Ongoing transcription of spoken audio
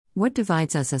What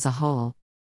divides us as a whole?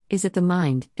 Is it the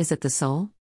mind? Is it the soul?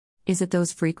 Is it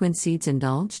those frequent seeds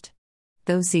indulged?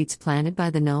 Those seeds planted by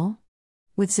the knoll?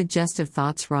 With suggestive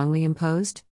thoughts wrongly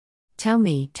imposed? Tell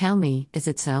me, is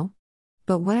it so?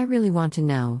 But what I really want to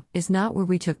know is not where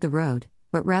we took the road,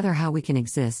 but rather how we can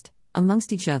exist,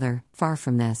 amongst each other, far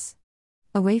from this.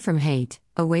 Away from hate,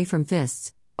 away from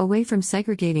fists, away from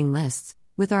segregating lists,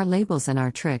 with our labels and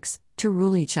our tricks, to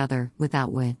rule each other,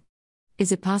 without wit.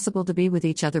 Is it possible to be with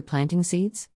each other planting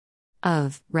seeds?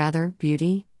 Of, rather,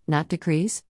 beauty, not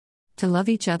decrees? To love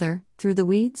each other, through the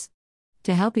weeds?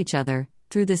 To help each other,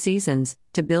 through the seasons,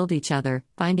 to build each other,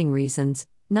 finding reasons,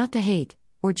 not to hate,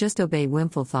 or just obey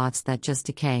whimful thoughts that just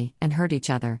decay and hurt each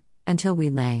other, until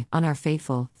we lay on our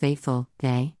fateful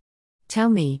day? Tell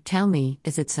me,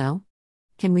 is it so?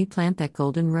 Can we plant that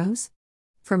golden rose?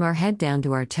 From our head down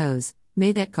to our toes,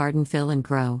 may that garden fill and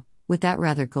grow, with that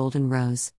rather golden rose.